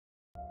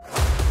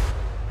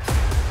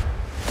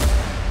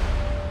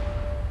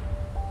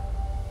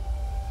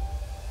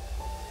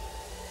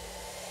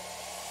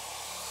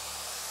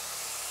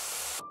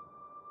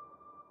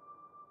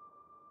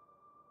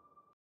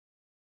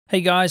Hey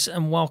guys,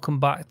 and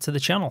welcome back to the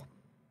channel.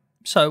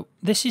 So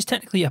this is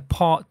technically a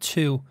part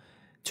 2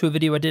 to a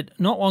video I did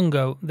not long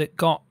ago that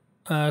got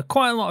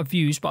quite a lot of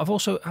views, but I've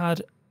also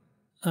had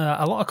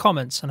a lot of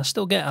comments, and I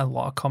still get a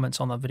lot of comments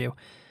on that video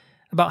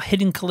about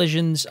hidden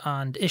collisions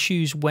and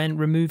issues when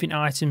removing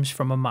items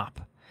from a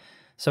map.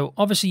 So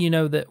obviously you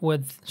know that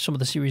with some of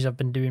the series I've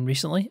been doing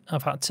recently,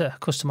 I've had to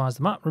customize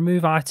the map,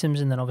 remove items,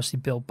 and then obviously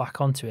build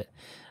back onto it.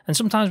 And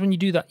sometimes when you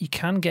do that, you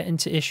can get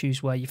into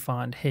issues where you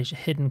find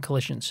hidden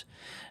collisions.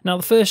 Now,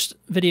 the first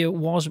video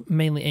was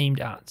mainly aimed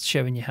at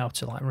showing you how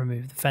to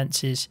remove the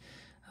fences,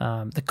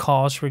 the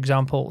cars, for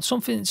example.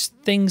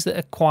 Things that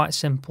are quite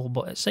simple,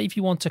 but say if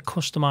you want to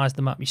customize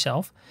the map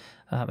yourself,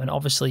 and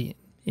obviously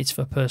it's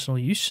for personal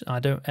use. I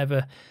don't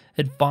ever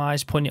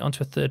advise putting it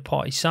onto a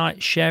third-party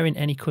site, sharing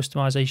any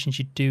customizations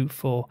you do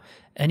for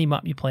any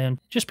map you play on,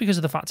 just because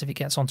of the fact if it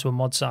gets onto a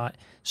mod site,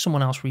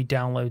 someone else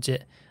re-downloads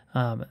it,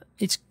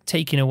 it's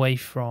taken away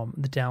from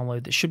the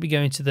download that should be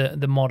going to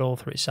the mod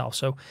author itself.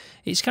 So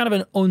it's kind of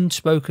an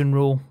unspoken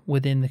rule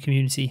within the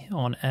community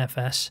on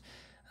FS,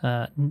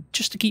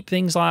 just to keep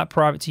things like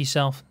private to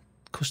yourself,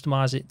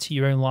 customize it to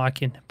your own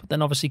liking, but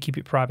then obviously keep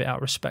it private out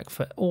of respect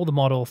for all the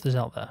mod authors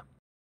out there.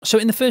 So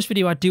in the first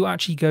video, I do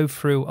actually go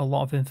through a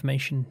lot of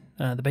information,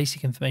 the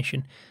basic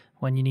information,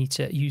 when you need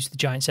to use the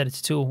Giants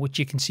Editor tool, which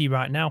you can see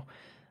right now.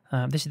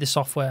 This is the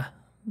software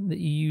that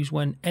you use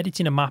when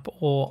editing a map,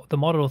 or the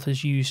mod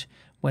authors use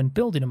when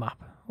building a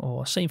map,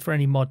 or same for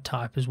any mod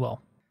type as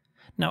well.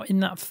 Now,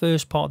 in that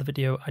first part of the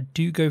video, I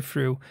do go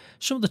through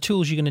some of the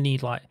tools you're going to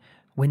need, like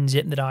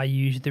WinZip that I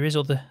use. There is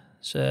other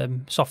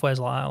softwares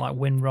like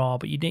WinRAR,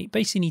 but you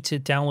basically need to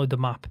download the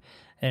map,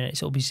 and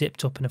it'll be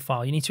zipped up in a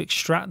file. You need to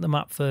extract the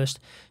map first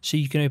so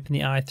you can open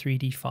the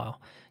i3D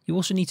file. You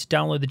also need to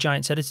download the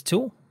Giants Editor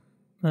tool,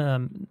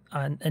 and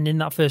in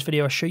that first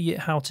video I show you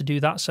how to do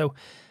that. So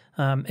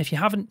if you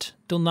haven't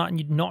done that and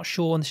you're not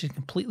sure and this is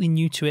completely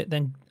new to it,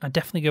 then I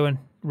definitely go and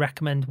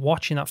recommend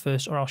watching that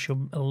first, or else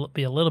you'll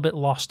be a little bit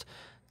lost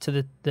to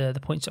the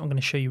points that I'm going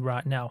to show you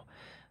right now.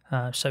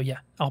 So yeah,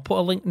 I'll put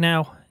a link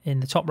now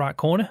in the top right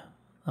corner,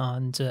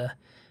 and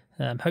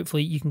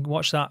hopefully you can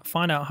watch that,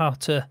 find out how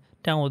to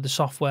download the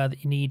software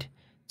that you need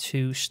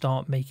to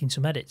start making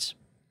some edits.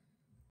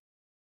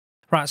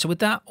 Right, so with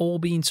that all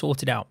being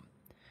sorted out,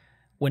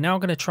 we're now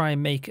going to try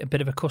and make a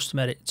bit of a custom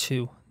edit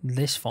to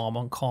this farm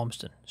on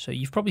Calmsden. So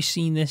you've probably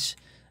seen this.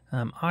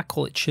 I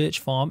call it Church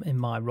Farm in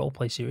my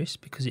roleplay series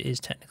because it is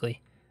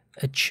technically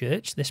a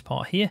church, this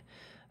part here.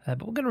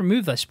 But we're going to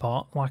remove this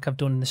part like I've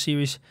done in the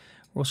series.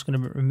 We're also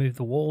going to remove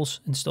the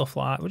walls and stuff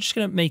like that. We're just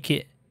going to make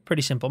it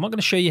pretty simple. I'm not going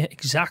to show you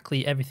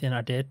exactly everything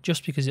I did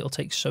just because it'll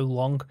take so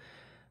long.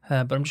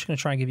 But I'm just going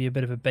to try and give you a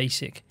bit of a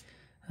basic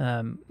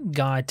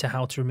guide to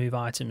how to remove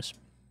items.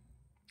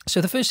 So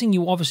the first thing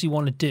you obviously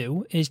want to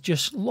do is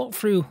just look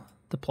through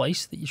the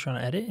place that you're trying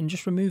to edit and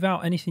just remove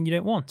out anything you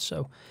don't want.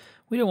 So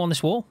we don't want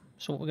this wall.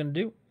 So what we're going to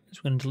do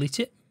is we're going to delete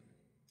it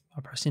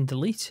by pressing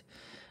delete.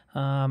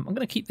 I'm going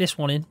to keep this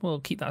one in. We'll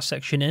keep that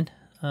section in.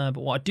 But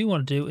what I do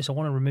want to do is I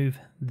want to remove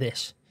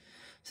this.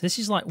 So this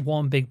is like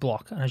one big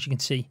block. And as you can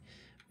see,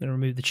 we're going to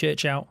remove the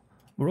church out.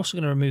 We're also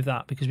going to remove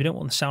that because we don't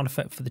want the sound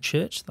effect for the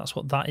church. That's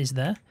what that is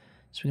there.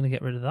 So we're going to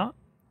get rid of that.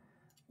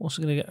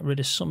 Also going to get rid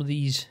of some of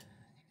these,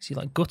 see,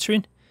 like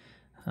guttering.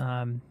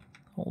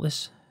 All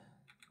this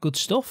good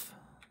stuff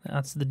that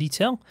adds to the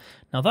detail.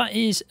 Now that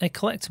is a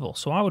collectible,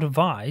 so I would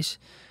advise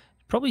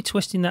probably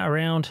twisting that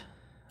around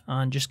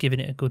and just giving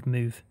it a good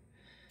move.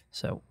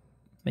 So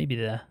maybe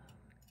there.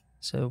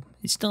 So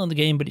it's still in the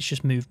game, but it's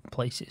just moved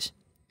places.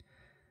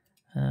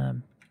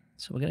 So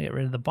we're going to get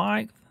rid of the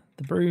bike,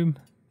 the broom,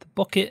 the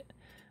bucket,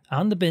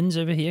 and the bins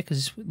over here,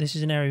 because this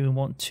is an area we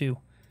want to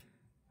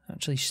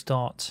actually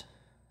start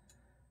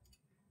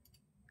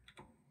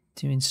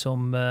doing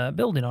some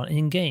building on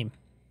in-game.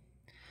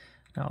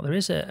 Now there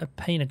is a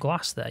pane of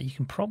glass there. You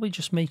can probably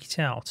just make it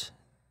out.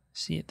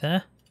 See it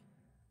there?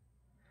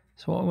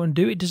 So what I want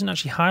to do, it doesn't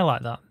actually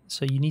highlight that.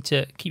 So you need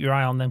to keep your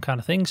eye on them kind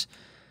of things.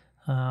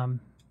 But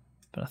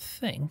I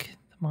think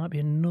there might be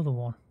another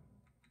one.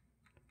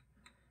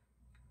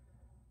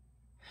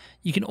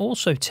 You can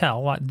also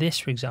tell, like this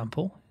for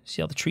example,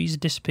 see how the trees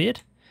have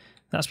disappeared?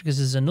 That's because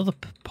there's another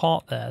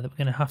part there that we're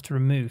going to have to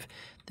remove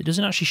that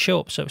doesn't actually show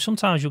up. So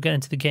sometimes you'll get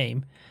into the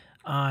game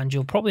and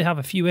you'll probably have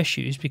a few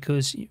issues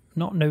because you've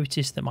not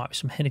noticed there might be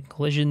some hidden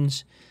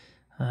collisions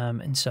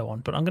and so on.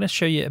 But I'm going to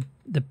show you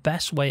the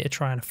best way to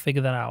try and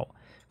figure that out,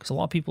 because a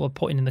lot of people are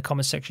putting in the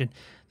comment section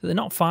that they're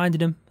not finding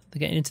them. They're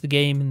getting into the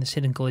game and there's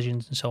hidden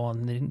collisions and so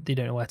on. And they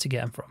don't know where to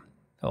get them from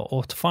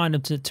or to find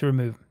them to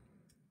remove them.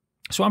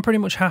 So I'm pretty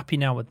much happy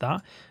now with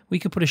that. We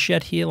could put a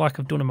shed here like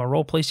I've done in my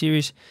roleplay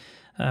series.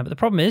 But the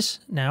problem is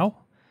now,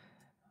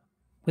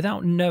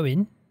 without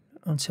knowing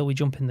until we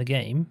jump in the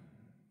game,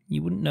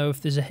 you wouldn't know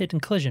if there's a hidden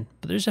collision.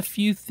 But there's a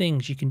few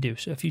things you can do,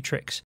 so a few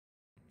tricks.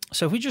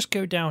 So if we just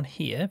go down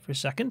here for a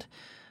second,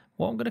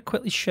 what I'm going to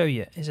quickly show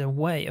you is a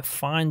way of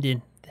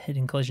finding the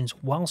hidden collisions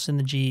whilst in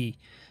the GE.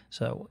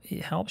 So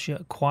it helps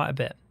you quite a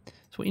bit.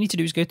 So what you need to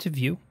do is go to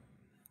View,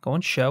 go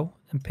on Show,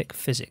 and pick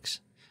Physics.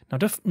 Now,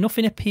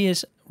 nothing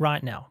appears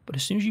right now, but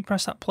as soon as you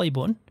press that play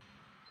button,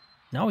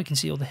 now we can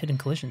see all the hidden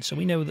collisions. So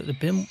we know that the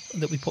bin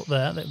that we put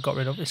there, that we got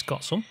rid of, it's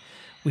got some.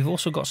 We've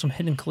also got some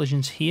hidden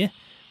collisions here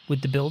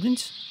with the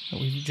buildings that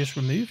we've just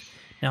removed.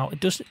 Now, it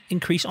does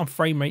increase on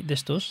frame rate,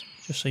 this does,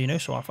 just so you know.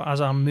 So as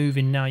I'm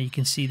moving now, you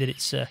can see that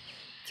it's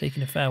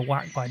taking a fair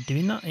whack by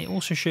doing that. It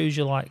also shows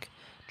you, like,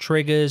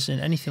 triggers and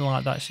anything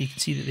like that. So you can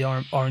see that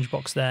the orange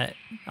box there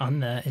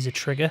and there is a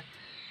trigger.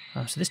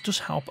 So this does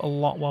help a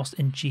lot whilst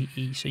in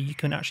GE. So you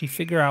can actually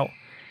figure out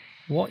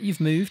what you've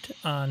moved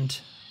and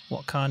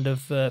what kind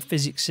of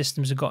physics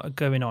systems have got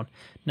going on.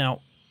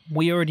 Now,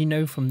 we already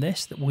know from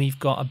this that we've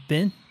got a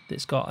bin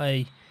that's got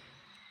a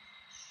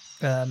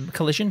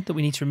collision that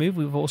we need to remove.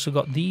 We've also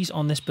got these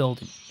on this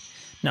building.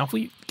 Now, if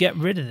we get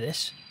rid of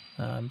this,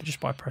 just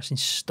by pressing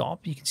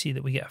stop, you can see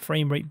that we get a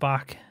frame rate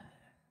back.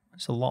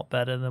 It's a lot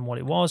better than what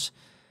it was.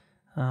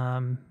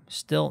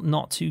 Still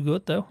not too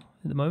good, though,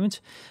 at the moment.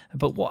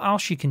 But what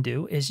else you can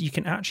do is you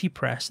can actually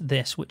press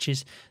this, which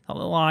is that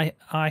little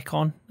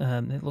icon.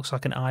 It looks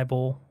like an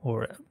eyeball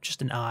or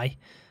just an eye.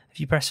 If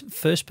you press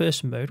first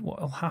person mode,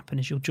 what will happen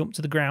is you'll jump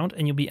to the ground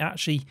and you'll be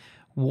actually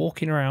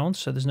walking around.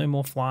 So there's no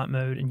more flight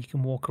mode and you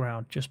can walk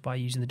around just by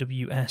using the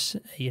W, S,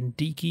 A and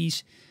D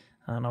keys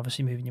and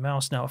obviously moving your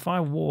mouse. Now if I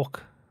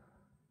walk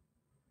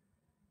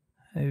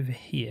over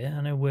here,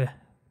 I know we're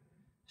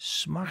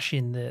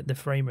smashing the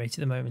frame rate at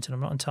the moment and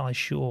I'm not entirely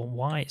sure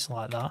why it's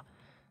like that.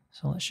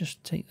 So let's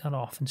just take that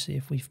off and see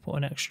if we've put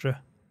an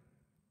extra.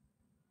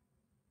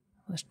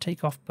 Let's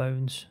take off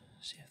bones,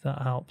 see if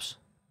that helps.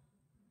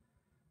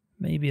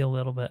 Maybe a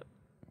little bit.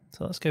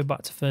 So let's go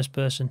back to first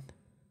person.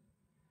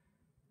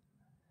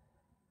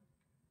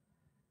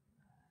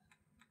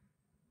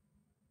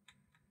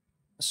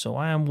 So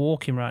I am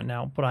walking right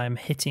now, but I am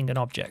hitting an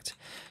object.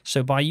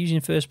 So by using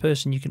first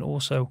person, you can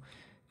also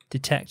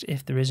detect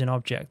if there is an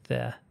object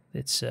there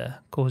that's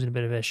causing a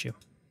bit of issue.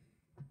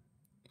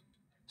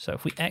 So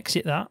if we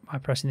exit that by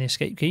pressing the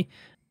escape key,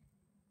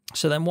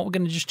 so then what we're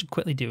going to just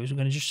quickly do is we're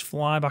going to just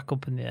fly back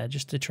up in the air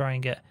just to try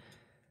and get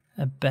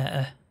a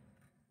better.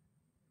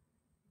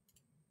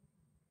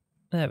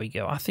 There we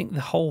go. I think the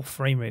whole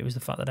frame rate was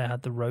the fact that I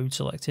had the road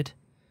selected.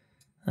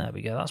 There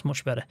we go. That's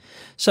much better.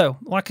 So,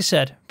 like I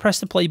said, press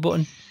the play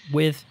button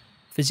with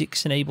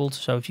physics enabled.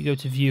 So if you go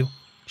to view,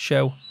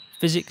 show,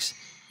 physics,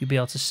 you'll be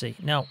able to see.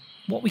 Now,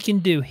 what we can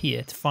do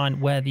here to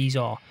find where these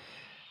are,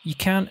 you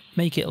can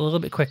make it a little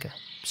bit quicker.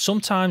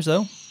 Sometimes,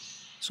 though,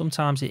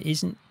 sometimes it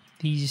isn't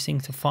the easiest thing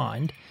to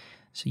find.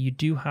 So you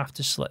do have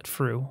to select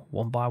through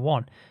one by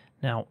one.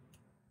 Now,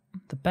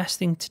 the best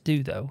thing to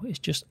do, though, is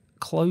just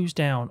close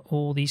down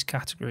all these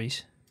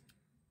categories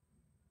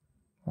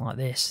like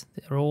this.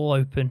 They're all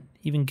open,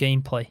 even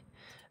gameplay.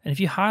 And if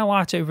you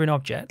highlight over an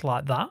object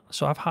like that,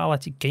 so I've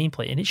highlighted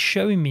gameplay and it's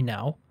showing me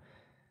now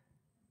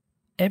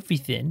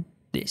everything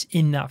that's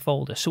in that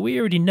folder. So we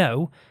already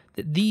know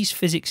that these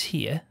physics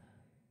here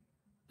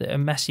that are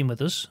messing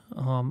with us,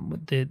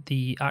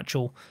 the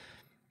actual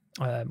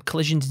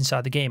collisions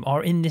inside the game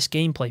are in this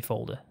gameplay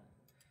folder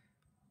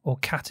or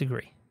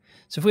category.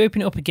 So if we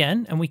open it up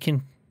again and we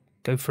can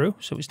go through,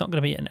 so it's not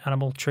going to be an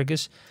animal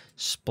triggers,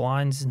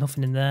 splines, there's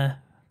nothing in there,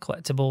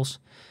 collectibles.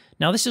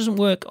 Now this doesn't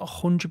work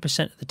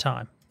 100% of the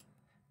time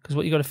because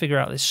what you've got to figure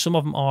out is some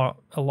of them are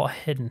a lot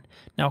hidden.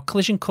 Now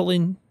collision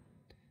culling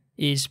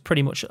is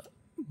pretty much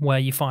where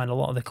you find a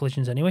lot of the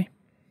collisions anyway.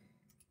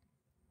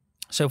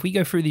 So if we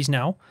go through these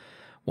now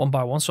one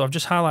by one, so I've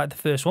just highlighted the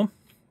first one.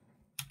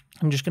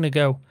 I'm just going to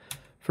go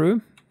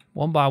through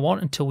one by one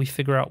until we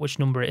figure out which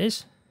number it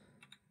is.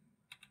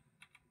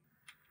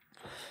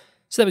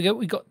 So there we go,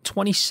 we've got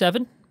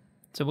 27.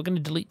 So we're going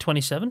to delete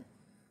 27.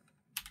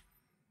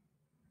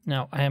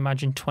 Now, I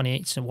imagine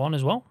 28's a 1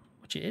 as well,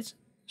 which it is.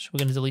 So we're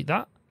going to delete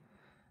that.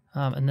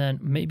 And then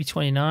maybe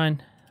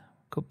 29,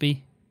 could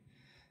be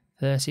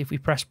 30. If we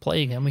press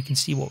play again, we can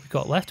see what we've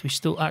got left. We've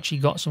still actually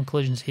got some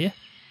collisions here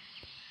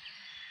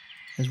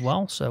as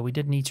well. So we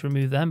did need to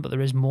remove them, but there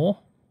is more.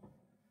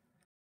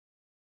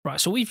 Right,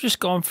 so we've just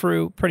gone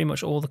through pretty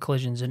much all the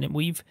collisions and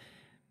we've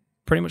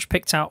pretty much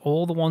picked out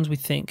all the ones we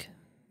think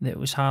that it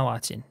was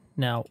highlighting.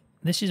 Now,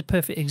 this is a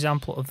perfect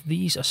example of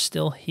these are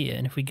still here,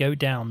 and if we go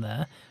down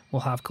there,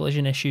 we'll have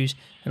collision issues,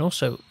 and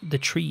also the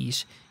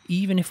trees.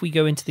 Even if we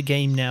go into the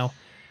game now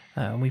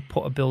and we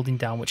put a building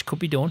down, which could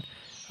be done,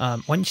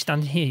 when you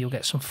stand here, you'll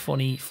get some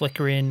funny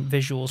flickering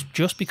visuals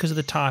just because of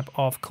the type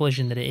of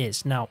collision that it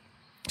is. Now,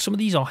 some of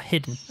these are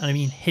hidden, and I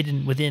mean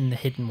hidden within the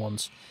hidden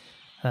ones.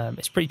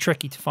 It's pretty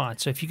tricky to find.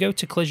 So if you go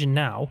to collision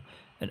now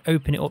and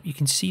open it up, you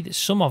can see that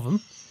some of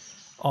them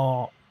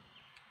are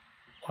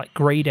like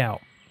grayed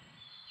out.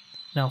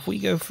 Now if we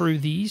go through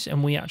these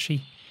and we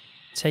actually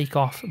take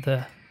off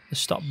the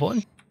stop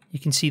button, you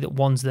can see that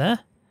one's there.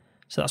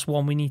 So that's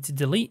one we need to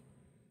delete.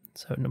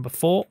 So number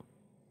 4.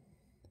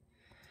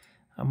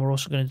 And we're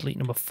also going to delete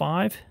number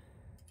 5.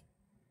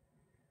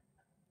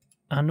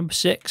 And number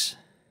 6.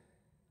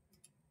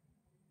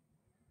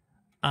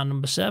 And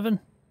number 7.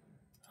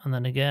 And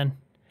then again,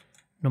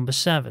 number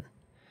 7.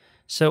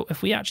 So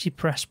if we actually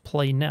press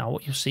play now,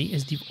 what you'll see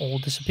is they've all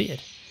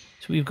disappeared.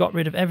 So we've got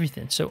rid of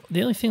everything. So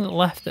the only thing that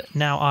left that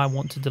now I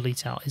want to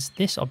delete out is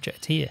this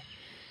object here.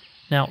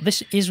 Now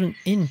this isn't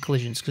in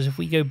collisions, because if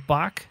we go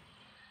back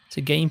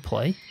to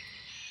gameplay,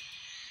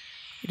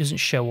 it doesn't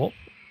show up.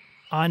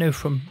 I know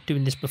from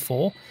doing this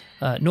before,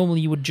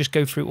 normally you would just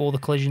go through all the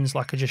collisions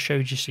like I just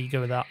showed you. So you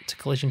go with that to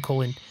collision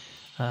culling.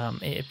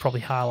 It'd probably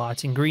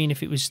highlight in green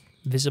if it was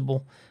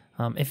visible.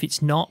 If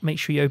it's not, make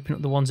sure you open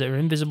up the ones that are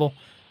invisible.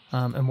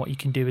 And what you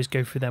can do is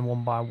go through them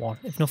one by one.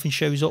 If nothing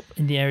shows up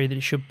in the area that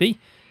it should be,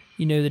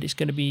 you know that it's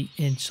going to be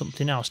in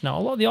something else. Now,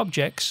 a lot of the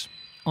objects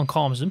on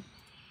Calmsden,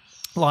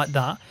 like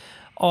that,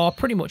 are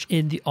pretty much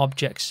in the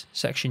objects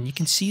section. You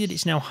can see that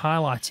it's now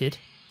highlighted.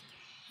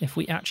 If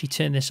we actually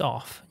turn this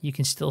off, you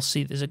can still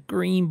see there's a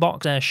green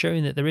box there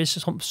showing that there is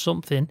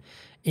something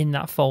in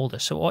that folder.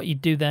 So what you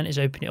do then is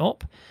open it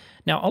up.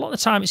 Now, a lot of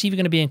the time it's either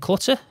going to be in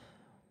clutter,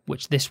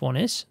 which this one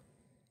is,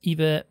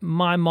 either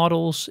my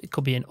models, it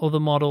could be in other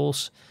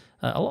models.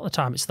 A lot of the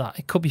time it's that.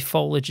 It could be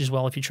foliage as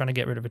well if you're trying to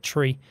get rid of a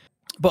tree.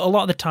 But a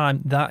lot of the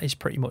time that is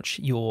pretty much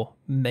your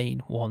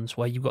main ones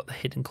where you've got the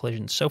hidden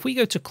collisions. So if we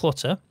go to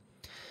clutter,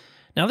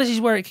 now this is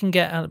where it can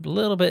get a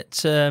little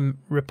bit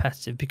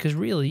repetitive, because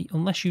really,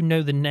 unless you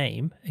know the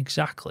name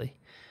exactly,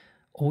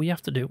 all you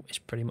have to do is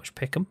pretty much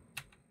pick them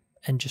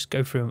and just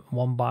go through them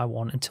one by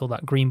one until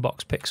that green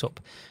box picks up.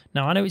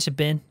 Now I know it's a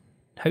bin.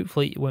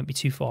 Hopefully it won't be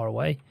too far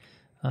away.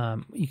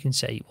 You can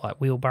say like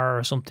wheelbarrow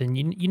or something.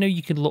 You know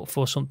you can look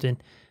for something.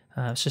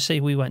 So say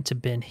we went to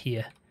bin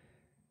here.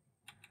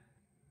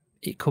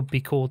 It could be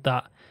called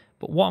that.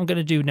 But what I'm going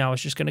to do now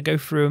is just going to go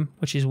through them,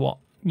 which is what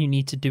you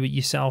need to do it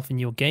yourself in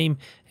your game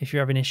if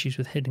you're having issues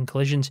with hidden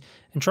collisions,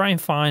 and try and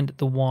find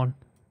the one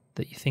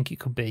that you think it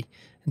could be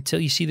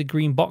until you see the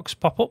green box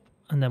pop up.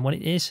 And then when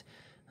it is,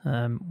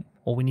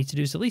 all we need to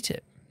do is delete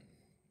it.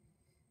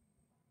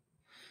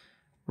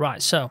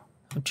 Right, so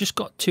I've just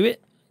got to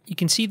it. You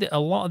can see that a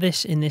lot of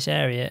this in this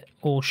area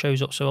all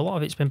shows up. So a lot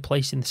of it's been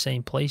placed in the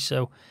same place.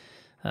 So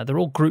they're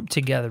all grouped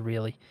together,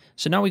 really.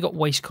 So now we got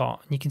waste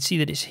cart, and you can see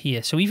that it's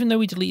here. So even though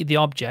we deleted the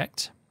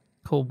object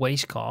called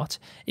waste cart,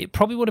 it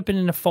probably would have been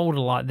in a folder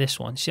like this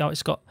one. See how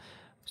it's got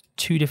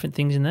two different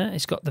things in there?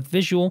 It's got the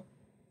visual,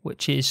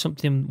 which is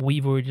something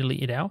we've already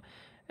deleted out,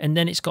 and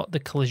then it's got the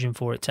collision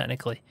for it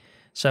technically.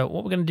 So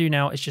what we're going to do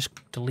now is just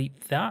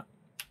delete that,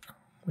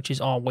 which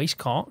is our waste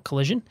cart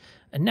collision,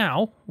 and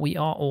now we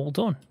are all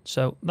done.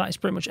 So that is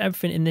pretty much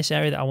everything in this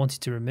area that I wanted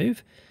to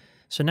remove.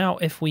 So now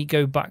if we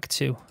go back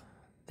to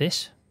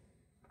this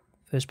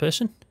first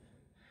person,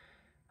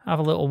 have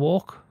a little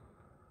walk,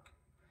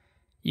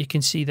 you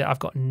can see that I've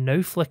got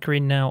no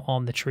flickering now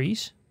on the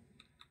trees,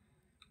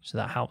 so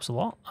that helps a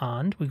lot,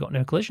 and we've got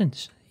no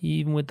collisions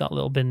even with that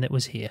little bin that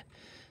was here.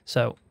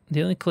 So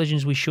the only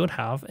collisions we should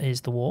have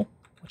is the wall,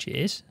 which it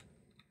is.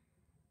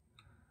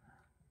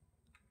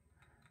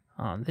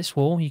 On this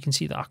wall, you can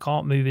see that I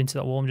can't move into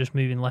that wall. I'm just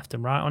moving left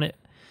and right on it.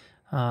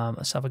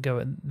 Let's have a go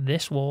at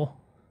this wall.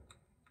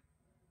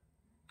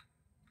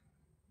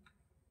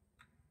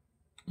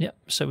 Yep,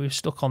 so we're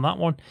stuck on that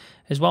one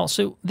as well.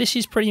 So this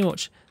is pretty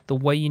much the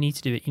way you need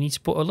to do it. You need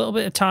to put a little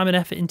bit of time and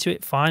effort into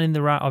it, finding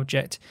the right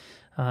object.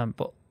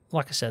 But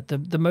like I said,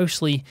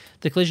 mostly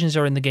the collisions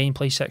are in the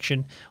gameplay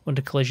section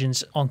under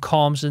collisions on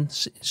Calmsden.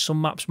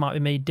 Some maps might be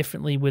made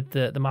differently with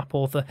the map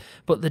author,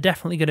 but they're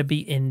definitely going to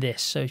be in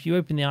this. So if you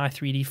open the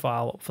i3D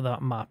file up for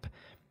that map,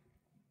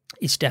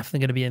 it's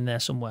definitely going to be in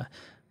there somewhere.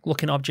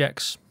 Look in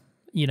objects,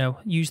 you know,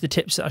 use the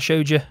tips that I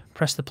showed you,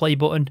 press the play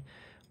button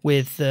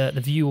with the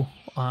view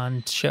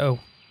and show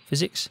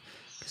physics,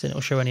 because then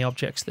it'll show any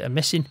objects that are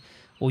missing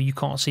or you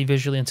can't see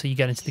visually until you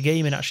get into the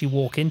game and actually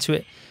walk into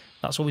it.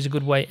 That's always a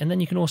good way. And then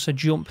you can also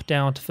jump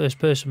down to first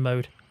person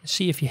mode,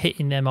 see if you're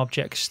hitting them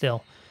objects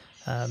still,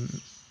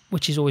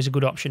 which is always a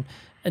good option.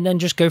 And then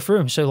just go through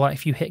them. So like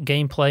if you hit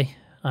gameplay,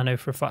 I know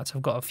for a fact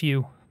I've got a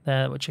few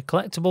there which are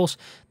collectibles.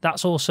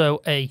 That's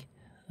also I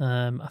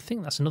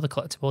think that's another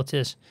collectible, it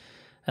is.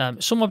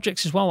 Some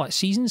objects as well, like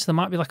seasons, there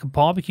might be like a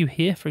barbecue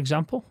here, for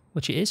example,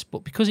 which it is,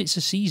 but because it's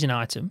a season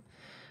item,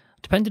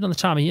 depending on the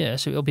time of year,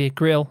 so it'll be a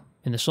grill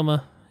in the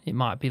summer, it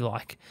might be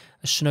like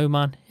a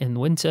snowman in the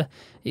winter,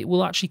 it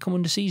will actually come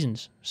under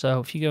seasons. So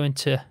if you go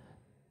into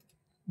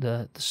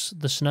the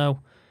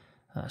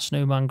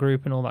snowman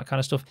group and all that kind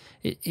of stuff,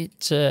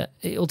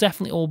 it'll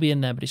definitely all be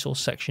in there, but it's all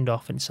sectioned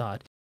off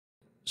inside.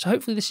 So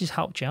hopefully this has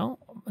helped you out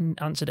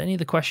and answered any of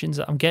the questions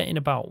that I'm getting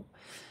about.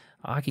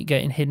 I keep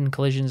getting hidden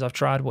collisions. I've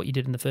tried what you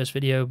did in the first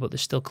video, but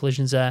there's still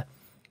collisions there.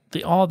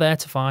 They are there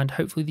to find.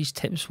 Hopefully these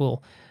tips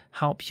will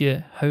help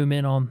you home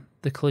in on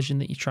the collision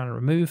that you're trying to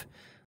remove.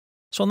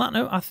 So on that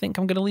note, I think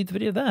I'm going to leave the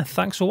video there.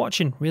 Thanks for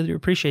watching. Really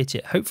appreciate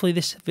it. Hopefully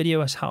this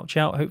video has helped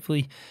you out.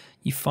 Hopefully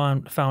you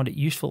found it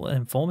useful and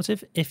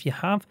informative. If you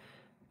have,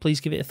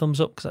 please give it a thumbs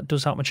up because that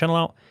does help my channel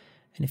out.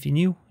 And if you're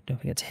new, don't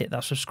forget to hit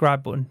that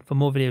subscribe button for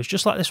more videos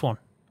just like this one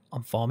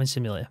on Farming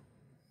Simulator.